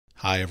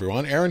Hi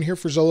everyone, Aaron here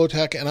for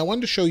Zollotech, and I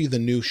wanted to show you the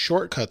new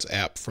Shortcuts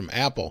app from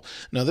Apple.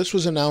 Now this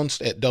was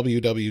announced at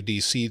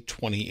WWDC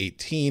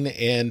 2018,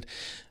 and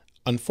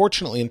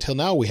unfortunately until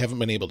now we haven't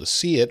been able to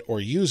see it or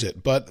use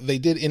it, but they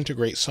did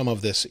integrate some of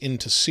this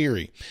into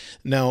Siri.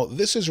 Now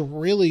this is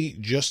really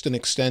just an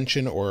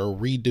extension or a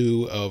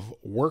redo of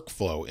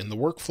Workflow, and the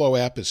Workflow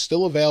app is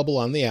still available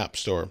on the App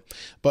Store,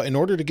 but in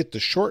order to get the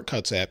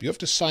Shortcuts app you have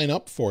to sign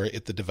up for it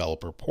at the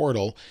developer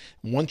portal.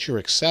 Once you're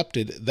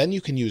accepted, then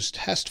you can use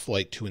Test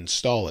Flight to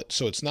install it,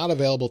 so it's not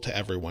available to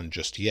everyone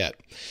just yet.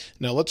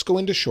 Now let's go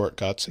into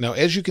Shortcuts. Now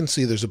as you can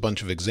see, there's a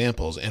bunch of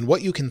examples, and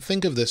what you can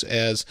think of this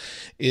as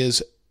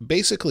is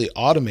basically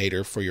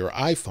Automator for your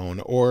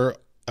iPhone, or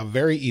a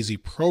very easy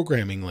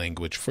programming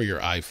language for your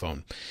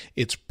iPhone.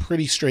 It's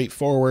pretty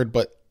straightforward,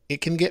 but it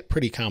can get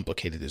pretty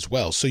complicated as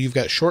well. So you've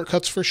got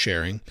shortcuts for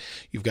sharing,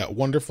 you've got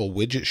wonderful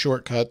widget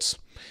shortcuts,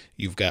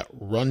 you've got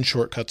run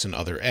shortcuts in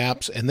other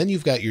apps, and then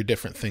you've got your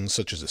different things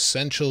such as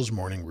Essentials,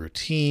 Morning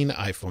Routine,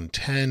 iPhone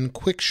 10,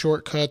 Quick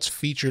Shortcuts,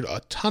 featured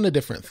a ton of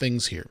different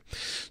things here.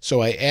 So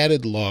I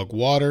added log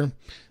water.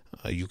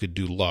 You could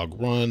do log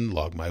run,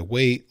 log my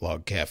weight,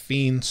 log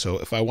caffeine. So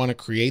if I want to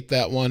create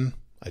that one,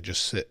 I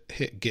just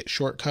hit get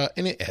shortcut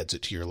and it adds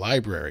it to your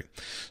library.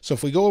 So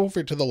if we go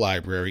over to the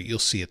library, you'll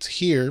see it's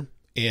here.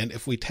 And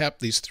if we tap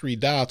these three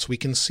dots, we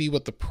can see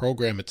what the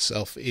program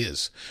itself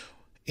is.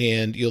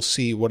 And you'll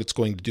see what it's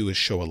going to do is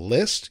show a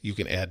list. You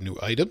can add new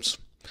items.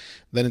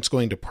 Then it's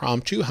going to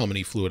prompt you how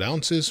many fluid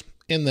ounces,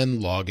 and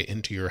then log it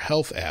into your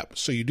health app.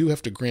 So you do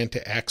have to grant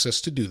it access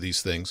to do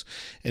these things.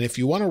 And if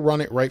you want to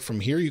run it right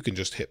from here, you can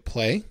just hit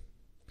play.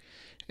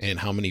 And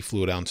how many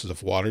fluid ounces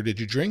of water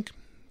did you drink?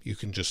 You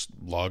can just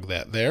log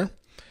that there.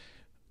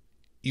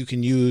 You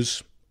can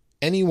use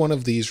any one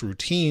of these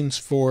routines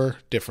for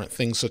different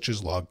things such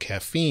as log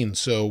caffeine.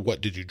 So what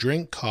did you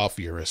drink?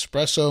 Coffee or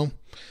espresso?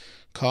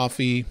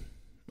 Coffee,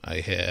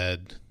 I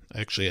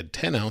actually had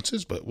 10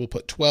 ounces, but we'll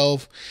put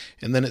 12.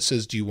 And then it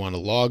says, do you want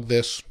to log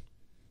this?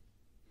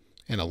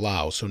 And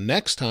allow. So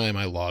next time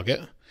I log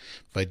it,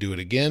 if I do it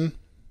again,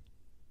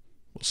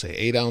 we'll say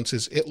 8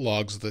 ounces, it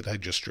logs that I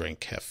just drank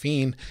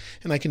caffeine,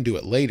 and I can do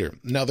it later.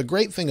 Now the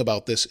great thing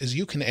about this is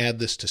you can add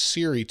this to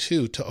Siri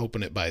too to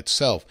open it by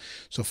itself.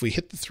 So if we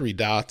hit the three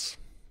dots,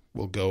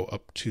 we'll go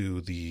up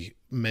to the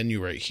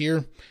menu right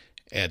here,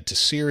 add to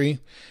Siri,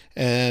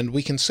 and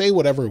we can say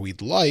whatever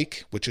we'd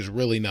like, which is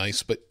really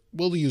nice, but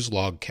we'll use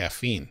log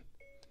caffeine.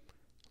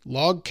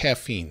 Log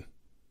caffeine.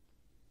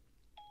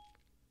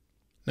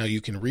 Now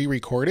you can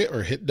re-record it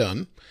or hit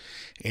done.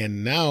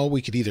 And now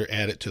we could either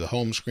add it to the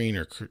home screen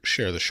or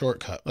share the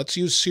shortcut. Let's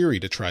use Siri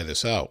to try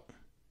this out.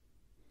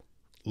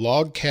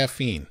 Log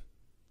caffeine.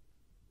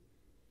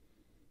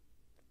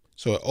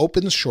 So it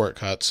opens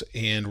shortcuts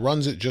and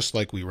runs it just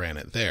like we ran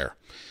it there.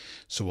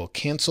 So we'll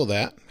cancel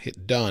that,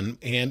 hit done,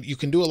 and you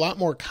can do a lot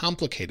more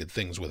complicated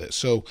things with it.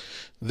 So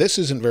this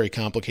isn't very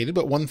complicated,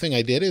 but one thing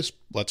I did is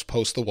let's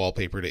post the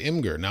wallpaper to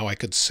Imgur. Now I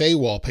could say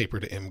wallpaper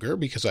to Imgur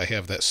because I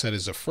have that set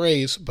as a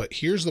phrase, but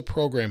here's the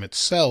program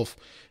itself,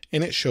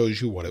 and it shows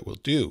you what it will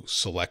do.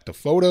 Select a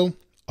photo,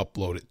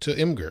 upload it to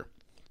Imgur.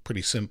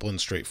 Pretty simple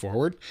and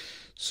straightforward.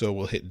 So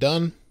we'll hit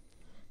done.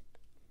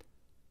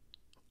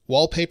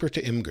 Wallpaper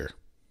to Imgur.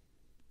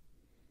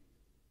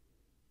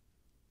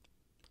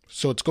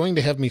 So it's going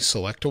to have me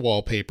select a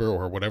wallpaper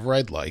or whatever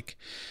I'd like.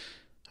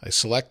 I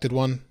selected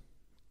one,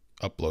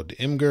 upload to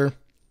Imgur,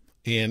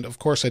 and of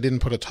course I didn't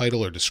put a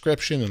title or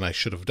description, and I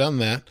should have done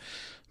that,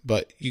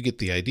 but you get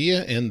the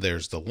idea, and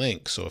there's the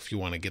link. So if you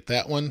want to get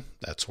that one,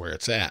 that's where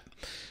it's at.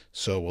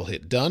 So we'll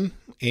hit done,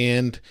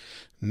 and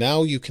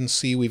now you can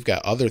see we've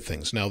got other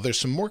things. Now there's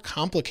some more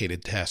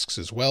complicated tasks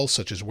as well,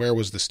 such as where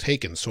was this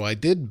taken? So I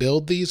did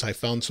build these. I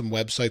found some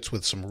websites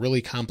with some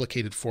really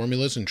complicated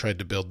formulas and tried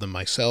to build them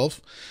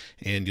myself.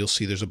 And you'll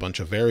see there's a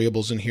bunch of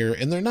variables in here,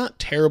 and they're not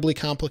terribly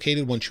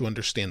complicated once you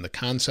understand the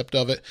concept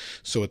of it.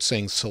 So it's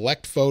saying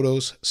select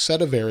photos,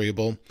 set a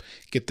variable,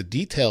 get the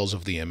details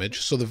of the image.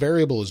 So the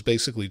variable is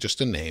basically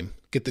just a name.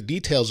 Get the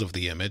details of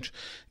the image,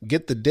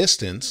 get the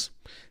distance.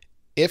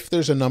 If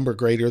there's a number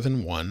greater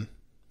than 1,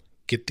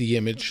 get the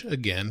image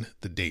again,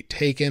 the date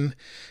taken,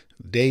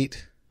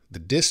 date, the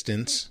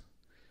distance,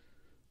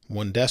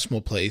 1 decimal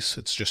place.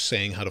 It's just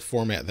saying how to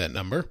format that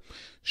number.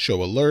 Show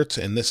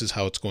alerts, and this is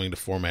how it's going to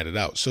format it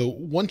out. So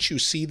once you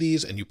see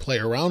these and you play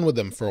around with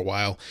them for a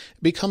while,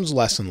 it becomes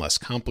less and less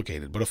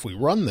complicated. But if we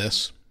run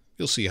this,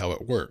 you'll see how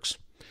it works.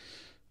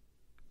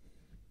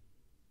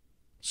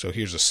 So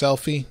here's a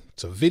selfie.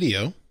 It's a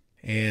video.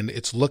 And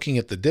it's looking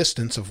at the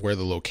distance of where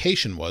the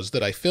location was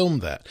that I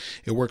filmed that.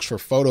 It works for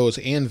photos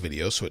and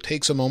video, so it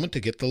takes a moment to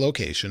get the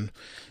location.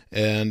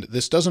 And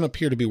this doesn't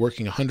appear to be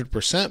working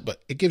 100%, but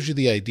it gives you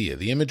the idea.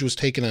 The image was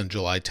taken on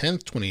July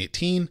 10th,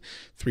 2018,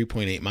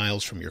 3.8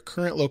 miles from your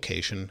current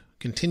location.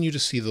 Continue to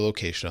see the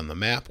location on the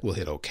map. We'll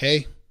hit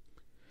OK.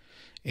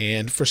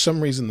 And for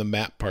some reason, the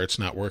map part's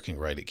not working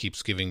right. It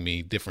keeps giving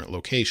me different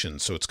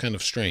locations, so it's kind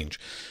of strange.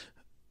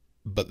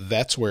 but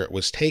that's where it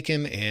was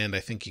taken, and I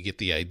think you get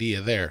the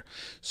idea there.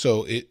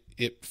 So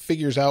it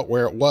figures out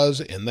where it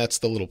was, and that's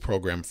the little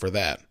program for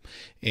that.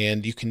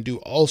 And you can do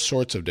all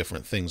sorts of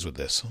different things with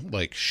this,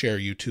 like share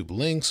YouTube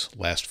links,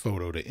 last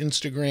photo to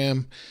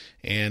Instagram,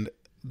 and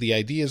the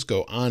ideas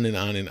go on and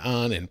on and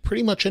on, and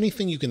pretty much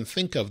anything you can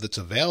think of that's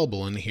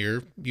available in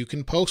here, you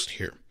can post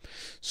here.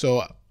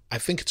 So I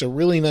think it's a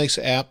really nice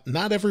app.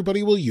 Not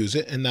everybody will use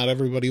it, and not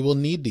everybody will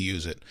need to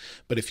use it.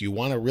 But if you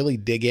want to really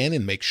dig in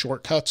and make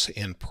shortcuts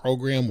and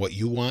program what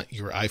you want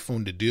your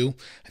iPhone to do,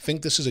 I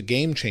think this is a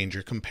game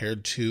changer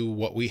compared to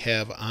what we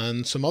have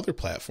on some other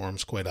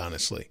platforms, quite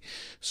honestly.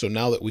 So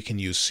now that we can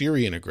use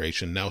Siri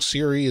integration, now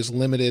Siri is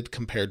limited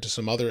compared to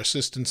some other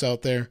assistants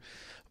out there,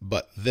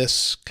 but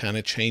this kind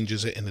of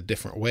changes it in a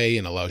different way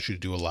and allows you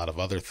to do a lot of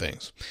other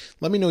things.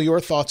 Let me know your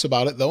thoughts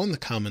about it, though, in the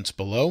comments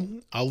below.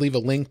 I'll leave a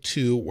link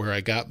to where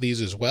I got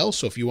these as well,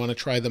 so if you want to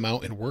try them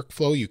out in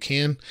workflow, you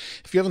can.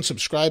 If you haven't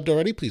subscribed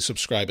already, please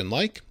subscribe and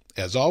like.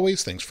 As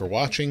always, thanks for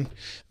watching.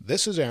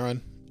 This is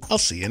Aaron. I'll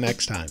see you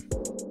next time.